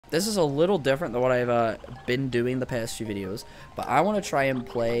This is a little different than what I've been doing the past few videos, but I want to try and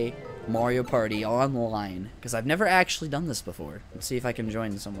play Mario Party online, because I've never actually done this before. Let's see if I can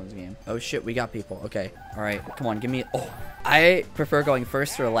join someone's game. Oh shit, we got people. Okay, alright, come on, give me... Oh, I prefer going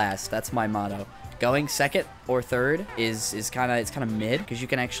first or last. That's my motto. Going second or third is kind of mid, because you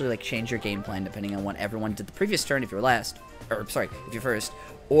can actually like change your game plan depending on what everyone did the previous turn if you're last, or sorry, if you're first,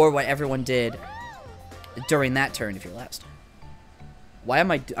 or what everyone did during that turn if you're last. Why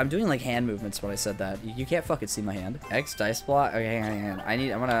am I'm doing like hand movements when I said that. You can't fucking see my hand. X dice block. Okay, hang on.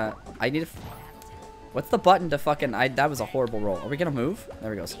 I need what's the button to fucking, that was a horrible roll. Are we gonna move?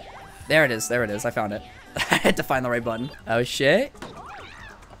 There it goes. There it is. There it is. I found it. I had to find the right button. Oh shit.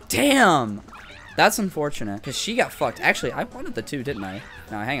 Damn. That's unfortunate, because she got fucked. Actually, I wanted the two, didn't I?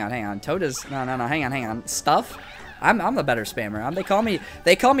 No, hang on. Toada's, no, hang on. Stuff. I'm the better spammer.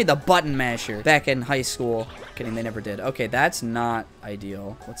 They call me the button masher back in high school. Kidding, they never did. Okay, that's not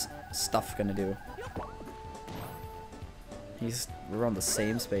ideal. What's Stuff gonna do? We're on the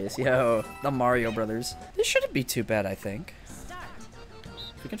same space. Yo, the Mario Brothers. This shouldn't be too bad, I think.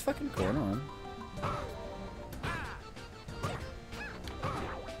 We can fucking corner him.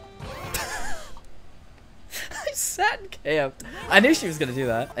 I sat and camped. I knew she was gonna do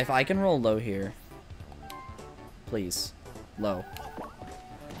that. If I can roll low here. Please. Low.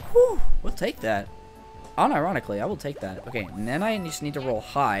 Whew, we'll take that. Unironically, I will take that. Okay, and then I just need to roll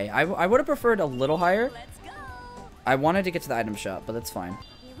high. I would have preferred a little higher. I wanted to get to the item shop, but that's fine.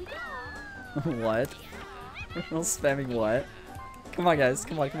 What? Everyone's spamming what? Come on, guys.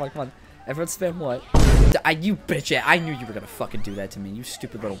 Come on. Everyone spam what? You bitch. I knew you were gonna fucking do that to me. You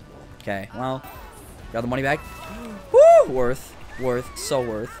stupid little... Okay, well. Got the money back. Woo! Worth. So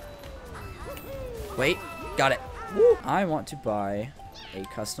worth. Wait. Got it. Woo. I want to buy a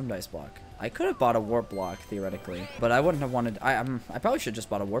custom dice block. I could have bought a warp block, theoretically. But I wouldn't have wanted... I probably should have just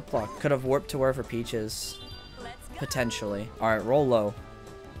bought a warp block. Could have warped to wherever Peach is. Potentially. Alright, roll low.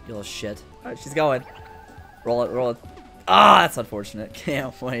 You little shit. Alright, she's going. Roll it. Ah, that's unfortunate.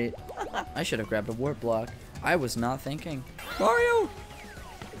 Can't wait. I should have grabbed a warp block. I was not thinking. Mario!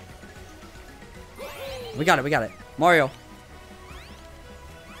 We got it. Mario.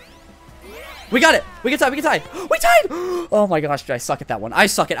 We got it! We can tie! We tied! Oh my gosh, I suck at that one. I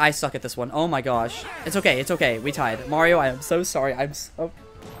suck at this one. Oh my gosh. It's okay. We tied. Mario, I am so sorry. I'm so...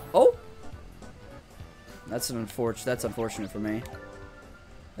 Oh! That's unfortunate for me.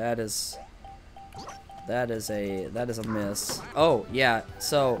 That is a miss. Oh, yeah.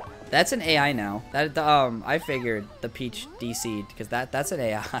 So, that's an AI now. I figured the Peach DC'd, because that's an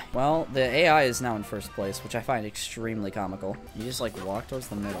AI. Well, the AI is now in first place, which I find extremely comical. You just, like, walk towards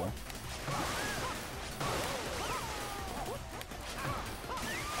the middle.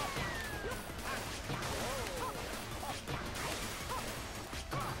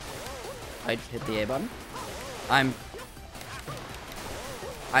 I hit the A button. I'm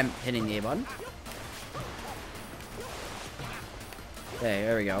hitting the A button. Okay,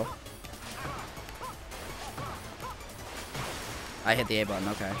 there we go. I hit the A button,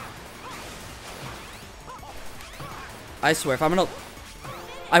 okay. I swear, if I'm gonna...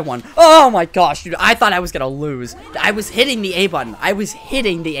 I won. Oh my gosh, dude, I thought I was gonna lose. I was hitting the A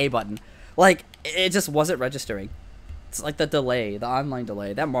button. Like, it just wasn't registering. It's like the delay, the online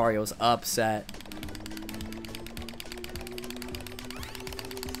delay. That Mario's upset.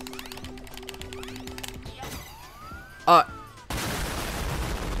 I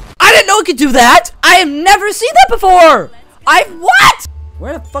didn't know it could do that! I have never seen that before! What?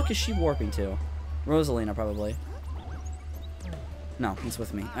 Where the fuck is she warping to? Rosalina, probably. No, he's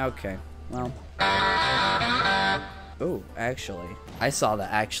with me. Okay, well. Oh, actually. I saw that.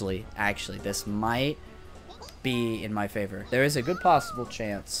 Actually, this might be in my favor. There is a good possible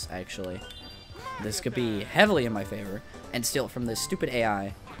chance, actually. This could be heavily in my favor and steal it from this stupid AI.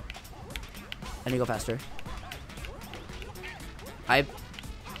 I need to go faster.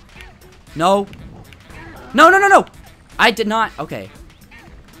 No. No. I did not. Okay.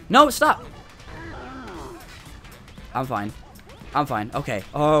 No, stop. I'm fine. Okay.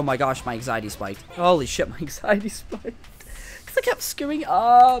 Oh my gosh, my anxiety spiked. Holy shit, my anxiety spiked. Because I kept screwing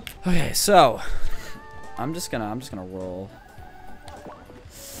up. Okay, so I'm just gonna roll.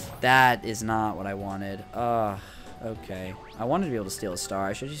 That is not what I wanted. Okay. I wanted to be able to steal a star.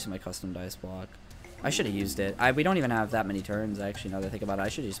 I should use my custom dice block. I should have used it. We don't even have that many turns, actually, now that I think about it. I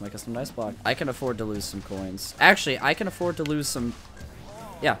should use my custom dice block. I can afford to lose some coins. Actually, I can afford to lose some...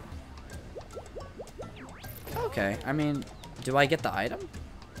 Yeah. Okay, I mean, do I get the item?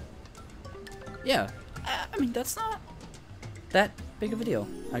 Yeah. I mean, that's not that big of a deal,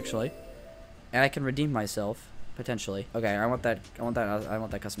 actually. And I can redeem myself Potentially. Okay, I want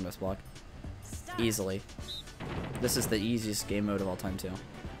that custom dice block. Easily. This is the easiest game mode of all time, too.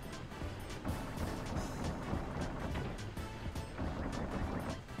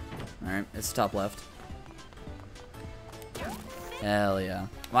 Alright, it's top left. Hell yeah.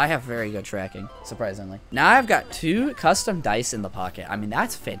 Well, I have very good tracking, surprisingly. Now I've got 2 custom dice in the pocket. I mean,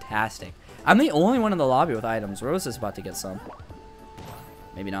 that's fantastic. I'm the only one in the lobby with items. Rose is about to get some.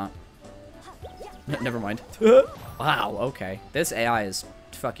 Maybe not. Never mind. Wow, okay. This AI is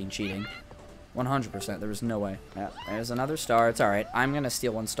fucking cheating. 100%. There was no way. Yeah, there's another star. It's alright. I'm going to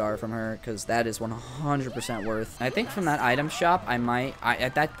steal 1 star from her because that is 100% worth. I think from that item shop,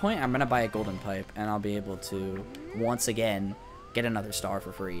 at that point, I'm going to buy a golden pipe and I'll be able to, once again, get another star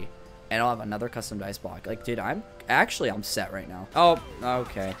for free. And I'll have another custom dice block. Like, dude, I'm set right now. Oh,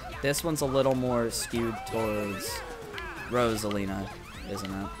 okay. This one's a little more skewed towards Rosalina,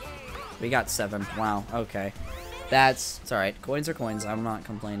 isn't it? We got 7. Wow, okay. It's alright. Coins are coins. I'm not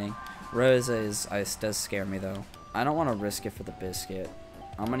complaining. Rosa does scare me, though. I don't want to risk it for the biscuit.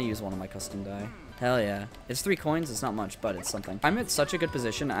 I'm going to use one of my custom die. Hell yeah. It's 3 coins. It's not much, but it's something. I'm in such a good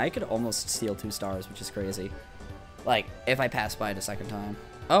position. I could almost steal 2 stars, which is crazy. Like, if I pass by it a second time.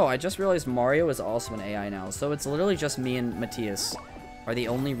 Oh, I just realized Mario is also an AI now. So it's literally just me and Matthias are the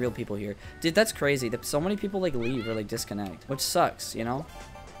only real people here. Dude, that's crazy. So many people, like, leave or, like, disconnect. Which sucks, you know?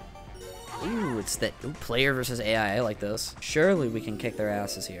 Ooh, it's the player versus AI. I like this. Surely we can kick their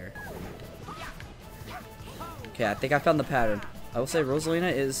asses here. Okay, I think I found the pattern. I will say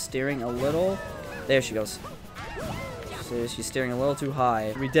Rosalina is steering a little... There she goes. She's steering a little too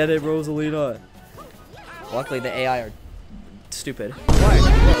high. We did it, Rosalina. Luckily, the AI are stupid.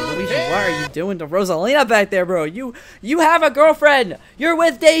 Luigi, what are you doing to Rosalina back there, bro? You have a girlfriend. You're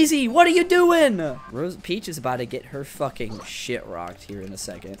with Daisy. What are you doing? Peach is about to get her fucking shit rocked here in a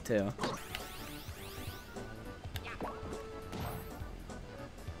second, too.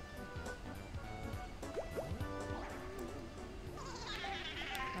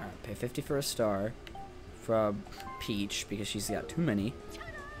 Alright, pay 50 for a star from Peach because she's got too many.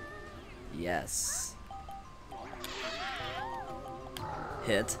 Yes.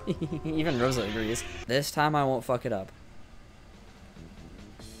 Hit. Even Rosa agrees. This time I won't fuck it up.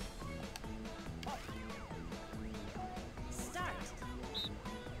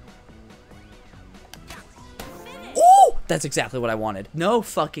 Oh! That's exactly what I wanted. No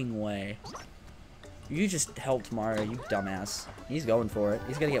fucking way. You just helped Mario, you dumbass. He's going for it.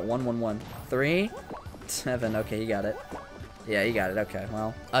 He's gonna get 1, 1, 1. 3, 7. Okay, you got it. Yeah, you got it. Okay,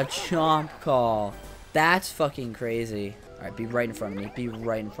 well. A chomp call. That's fucking crazy. Alright, be right in front of me. Be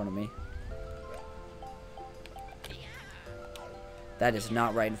right in front of me. That is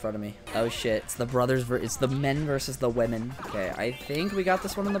not right in front of me. Oh shit. It's the it's the men versus the women. Okay, I think we got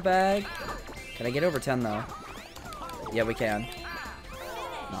this one in the bag. Can I get over 10 though? Yeah, we can.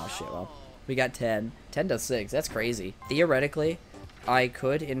 Oh shit, well. We got 10. 10 to 6. That's crazy. Theoretically, I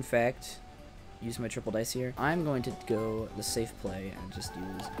could, in fact, use my triple dice here. I'm going to go the safe play and just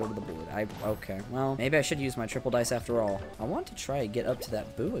go to the board. Okay, well, maybe I should use my triple dice after all. I want to try to get up to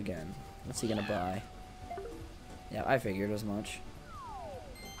that boo again. What's he gonna buy? Yeah, I figured as much.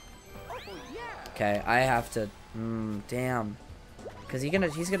 Okay, I have to, damn. Because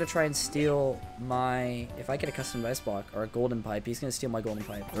he's gonna try and steal my, if I get a custom dice block or a golden pipe, he's gonna steal my golden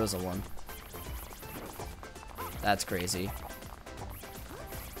pipe. Rosa won. That's crazy.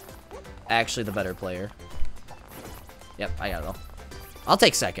 Actually the better player. Yep, I got it all. I'll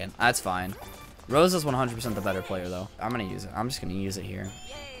take second. That's fine. Rose is 100% the better player, though. I'm gonna use it. I'm just gonna use it here.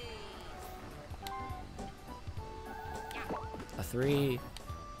 A 3.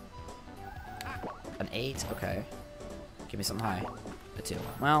 An 8. Okay. Give me something high. A 2.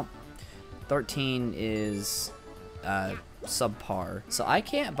 Well, 13 is subpar. So I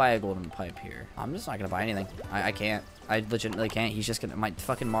can't buy a golden pipe here. I'm just not gonna buy anything. I can't. I legitimately can't. He's just gonna, my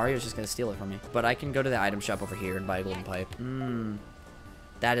fucking Mario's just gonna steal it from me. But I can go to the item shop over here and buy a golden pipe.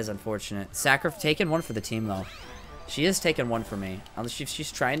 That is unfortunate. Taking one for the team, though. She is taking one for me. Unless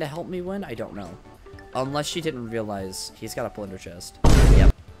she's trying to help me win, I don't know. Unless she didn't realize he's got a plunder chest.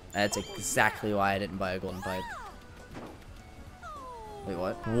 Yep. That's exactly why I didn't buy a golden pipe. Wait,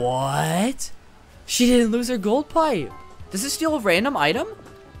 what? What? She didn't lose her gold pipe. Does this steal a random item?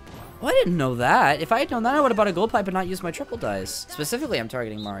 Oh, I didn't know that. If I had known that, I would have bought a gold pipe and not used my triple dice. Specifically, I'm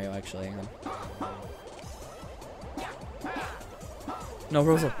targeting Mario, actually. Hang on. No,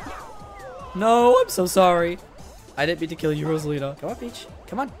 Rosa. No, I'm so sorry. I didn't mean to kill you, Rosalina. Come on, Peach.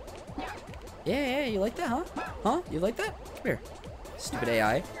 Come on. Yeah, you like that, huh? Huh? You like that? Come here. Stupid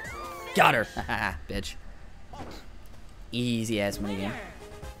AI. Got her. Haha, bitch. Easy ass minigame.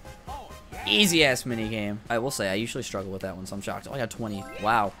 Easy ass mini game. I will say I usually struggle with that one, so I'm shocked. Oh, I got 20.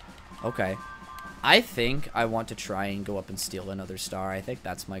 Wow. Okay. I think I want to try and go up and steal another star. I think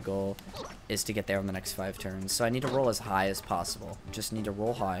that's my goal, is to get there in the next 5 turns. So I need to roll as high as possible. Just need to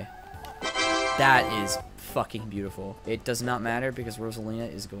roll high. That is fucking beautiful. It does not matter because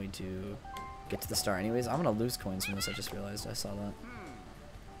Rosalina is going to get to the star anyways. I'm going to lose coins from this. I just realized I saw that.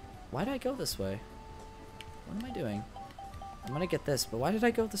 Why did I go this way? What am I doing? I'm going to get this, but why did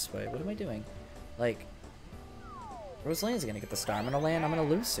I go this way? What am I doing? Like, Rosalina's going to get the star. I'm going to land. I'm going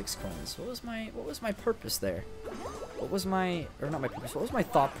to lose 6 coins. What was my purpose there? What was my, or not my purpose, what was my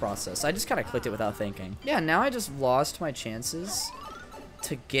thought process? I just kind of clicked it without thinking. Yeah, now I just lost my chances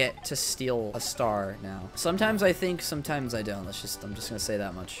to get to steal a star now. Sometimes I think, sometimes I don't. I'm just gonna say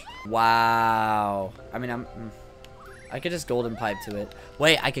that much. Wow. I mean, I could just golden pipe to it.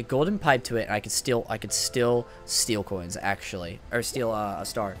 Wait, I could golden pipe to it, and I could still steal coins, actually. Or steal a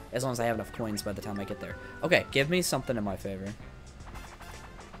star, as long as I have enough coins by the time I get there. Okay, give me something in my favor.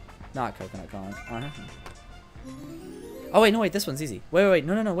 Not coconut coins. Oh, wait, no, wait, this one's easy. Wait,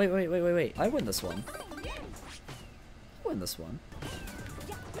 no, wait. I win this one. I win this one.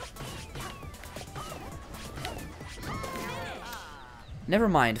 Never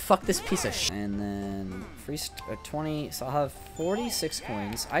mind. Fuck this piece of shit. And then 20. So I'll have 46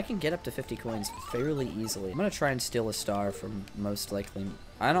 coins. I can get up to 50 coins fairly easily. I'm gonna try and steal a star from most likely.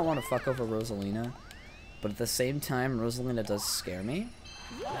 I don't want to fuck over Rosalina, but at the same time, Rosalina does scare me.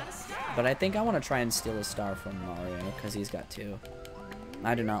 But I think I want to try and steal a star from Mario because he's got 2.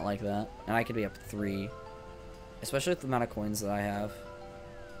 I do not like that, and I could be up 3, especially with the amount of coins that I have.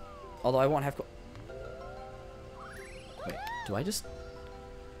 Although I won't have. Wait, do I just?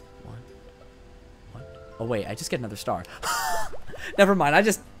 Oh wait, I just get another star. Never mind. I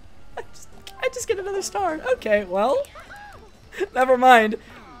just get another star. Okay, well, never mind.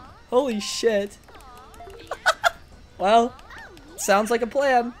 Holy shit. Well, sounds like a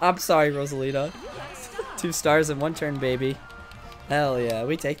plan. I'm sorry, Rosalina. 2 stars in 1 turn, baby. Hell yeah,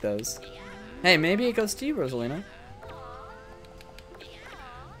 we take those. Hey, maybe it goes to you, Rosalina.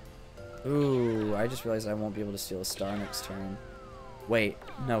 Ooh, I just realized I won't be able to steal a star next turn. Wait,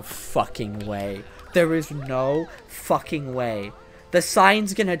 no fucking way. There is no fucking way. The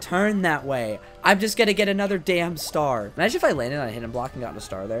sign's gonna turn that way. I'm just gonna get another damn star. Imagine if I landed on a hidden block and got a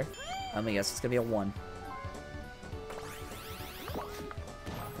star there. Let me guess, it's gonna be a 1.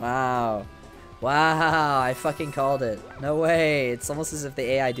 Wow. Wow, I fucking called it. No way. It's almost as if the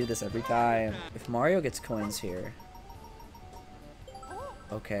AI do this every time. If Mario gets coins here.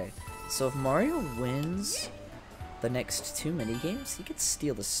 Okay. So if Mario wins the next 2 minigames, he could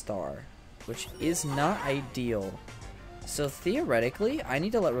steal the star, which is not ideal. So theoretically, I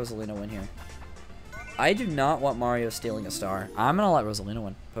need to let Rosalina win here. I do not want Mario stealing a star. I'm gonna let Rosalina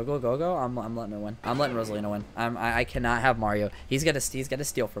win. Pogo Go-Go, I'm letting her win. I'm letting Rosalina win. I cannot have Mario. He's gonna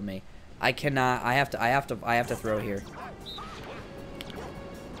steal from me. I cannot. I have to throw here.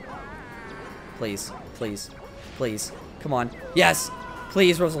 Please, please, please. Come on. Yes.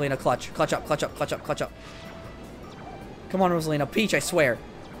 Please, Rosalina, clutch. Clutch up, clutch up, clutch up, clutch up. Come on, Rosalina. Peach, I swear.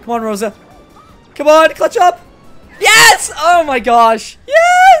 Come on, Rosa. Come on, clutch up. Yes! Oh my gosh.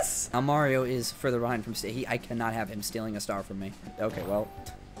 Yes! Now Mario is further behind from I cannot have him stealing a star from me. Okay, well.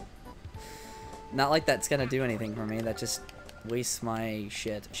 Not like that's gonna do anything for me. That just wastes my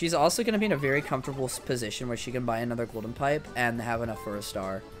shit. She's also gonna be in a very comfortable position where she can buy another golden pipe and have enough for a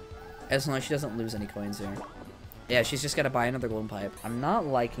star. As long as she doesn't lose any coins here. Yeah, she's just gotta buy another golden pipe. I'm not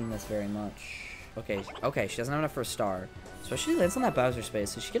liking this very much. Okay, okay, she doesn't have enough for a star. Especially lands on that Bowser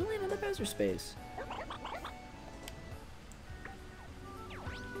space. Is she gonna land on that Bowser space?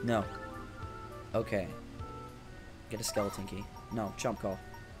 No. Okay. Get a skeleton key. No, jump call.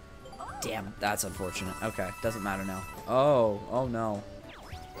 Damn, that's unfortunate. Okay, doesn't matter now. Oh no.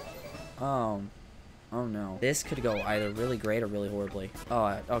 Oh no. This could go either really great or really horribly.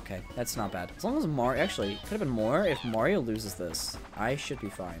 Oh, okay. That's not bad. As long as Mario... Actually, could have been more if Mario loses this. I should be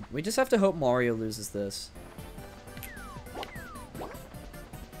fine. We just have to hope Mario loses this.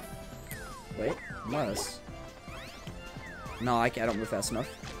 Wait. Unless... No, I don't move fast enough.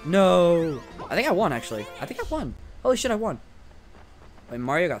 No! I think I won, actually. I think I won. Holy shit, I won. Wait,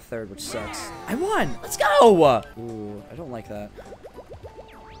 Mario got 3rd, which sucks. I won! Let's go! Ooh, I don't like that.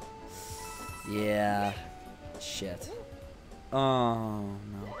 Yeah. Shit. Oh,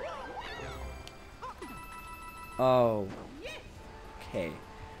 no. Oh. Okay.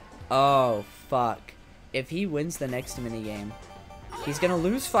 Oh, fuck. If he wins the next minigame, he's gonna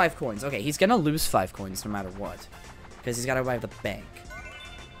lose 5 coins. Okay, he's gonna lose 5 coins no matter what. Because he's gotta buy the bank.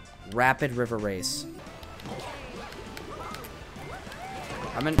 Rapid River Race.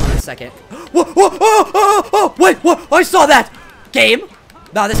 I'm in second. Whoa, whoa, wait, what? I saw that! Game?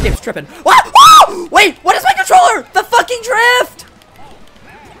 Nah, this game's tripping. What? Whoa! Wait, what is my controller? The fucking drift!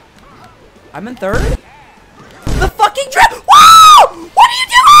 I'm in third? The fucking drift! Whoa! What are you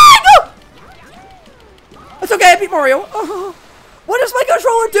doing? It's okay, I beat Mario. What is my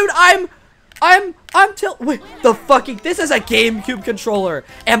controller, dude? Wait, the fucking, this is a GameCube controller,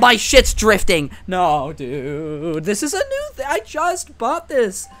 and my shit's drifting. No, dude, this is a new thing. I just bought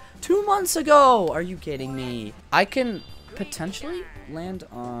this 2 months ago. Are you kidding me? I can potentially land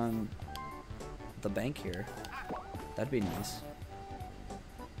on the bank here. That'd be nice.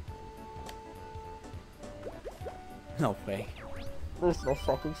 No way. There's no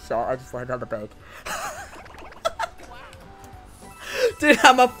fucking shot. I just landed on the bank. Dude,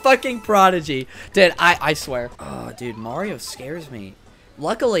 I'm a fucking prodigy. Dude, I swear. Oh, dude, Mario scares me.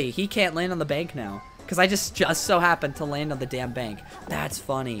 Luckily, he can't land on the bank now. Because I just so happened to land on the damn bank. That's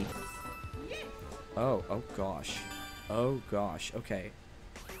funny. Oh gosh. Oh gosh, okay.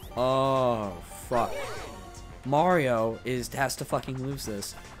 Oh, fuck. Mario has to fucking lose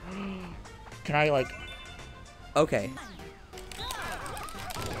this. Can I, like... Okay.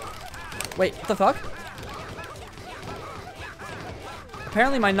 Wait, what the fuck?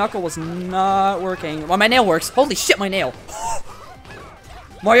 Apparently my knuckle was not working. Well, my nail works. Holy shit, my nail.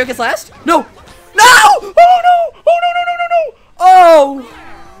 Mario gets last? No! No! Oh, no! Oh, no, no, no, no, no! Oh!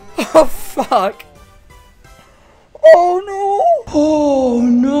 Oh, fuck. Oh, no! Oh,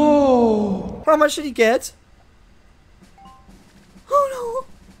 no! How much did he get? Oh,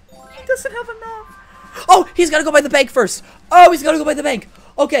 no! He doesn't have enough. Oh, he's gotta go by the bank first. Oh, he's gotta go by the bank.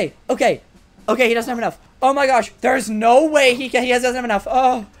 Okay, okay. Okay, he doesn't have enough. Oh my gosh, there's no way he doesn't have enough.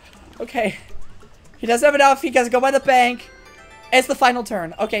 Oh, okay. He doesn't have enough. He has to go by the bank. It's the final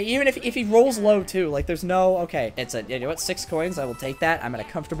turn. Okay, even if he rolls low too, like there's no, okay. It's a, you know what, 6 coins, I will take that. I'm at a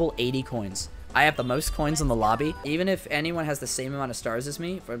comfortable 80 coins. I have the most coins in the lobby. Even if anyone has the same amount of stars as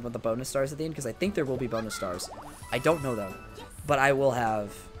me, for the bonus stars at the end, because I think there will be bonus stars. I don't know though, but I will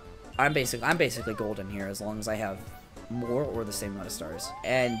have, I'm basically golden here as long as I have more or the same amount of stars.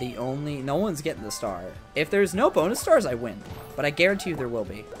 And no one's getting the star. If there's no bonus stars, I win. But I guarantee you there will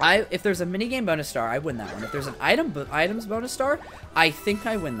be. If there's a minigame bonus star, I win that one. If there's an items bonus star, I think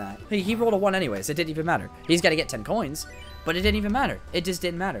I win that. He rolled a 1 anyways. It didn't even matter. He's got to get 10 coins, but it didn't even matter. It just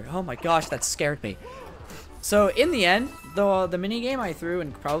didn't matter. Oh my gosh, that scared me. So in the end, the minigame I threw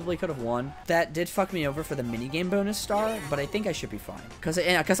and probably could have won, that did fuck me over for the minigame bonus star, but I think I should be fine. Because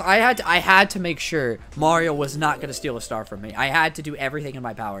I had to make sure Mario was not going to steal a star from me. I had to do everything in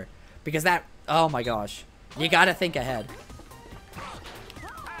my power. Because that, oh my gosh. You got to think ahead.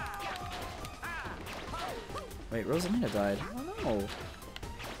 Wait, Rosalina died. Oh no.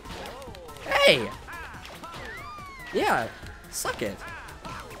 Hey! Yeah, suck it.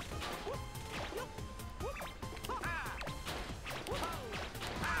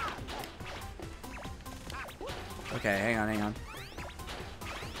 Okay, hang on.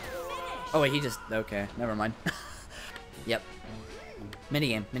 Oh wait, he just, okay, never mind. Yep.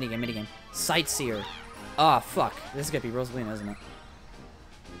 Minigame. Sightseer. Ah, oh, fuck. This is gonna be Rosalina, isn't it?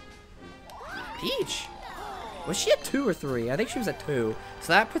 Peach? Was she at 2 or 3? I think she was at 2.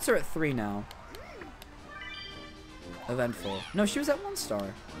 So that puts her at 3 now. Eventful. No, she was at 1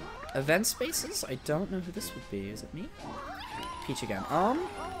 star. Event spaces? I don't know who this would be. Is it me? Peach again.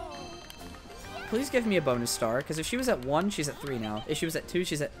 Please give me a bonus star, because if she was at 1, she's at 3 now. If she was at 2,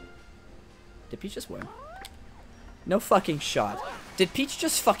 she's at... Did Peach just win? No fucking shot. Did Peach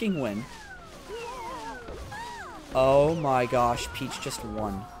just fucking win? Oh my gosh, Peach just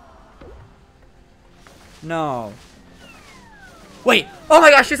won. No. Wait! Oh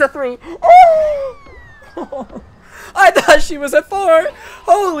my gosh, she's at 3! Oh! I thought she was at 4!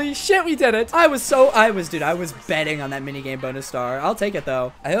 Holy shit, we did it! I was betting on that minigame bonus star. I'll take it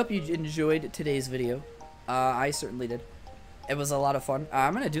though. I hope you enjoyed today's video. I certainly did. It was a lot of fun.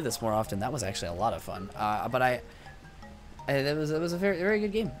 I'm gonna do this more often. That was actually a lot of fun. But it was a very, very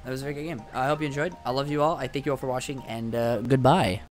good game. It was a very good game. I hope you enjoyed. I love you all. I thank you all for watching, and goodbye.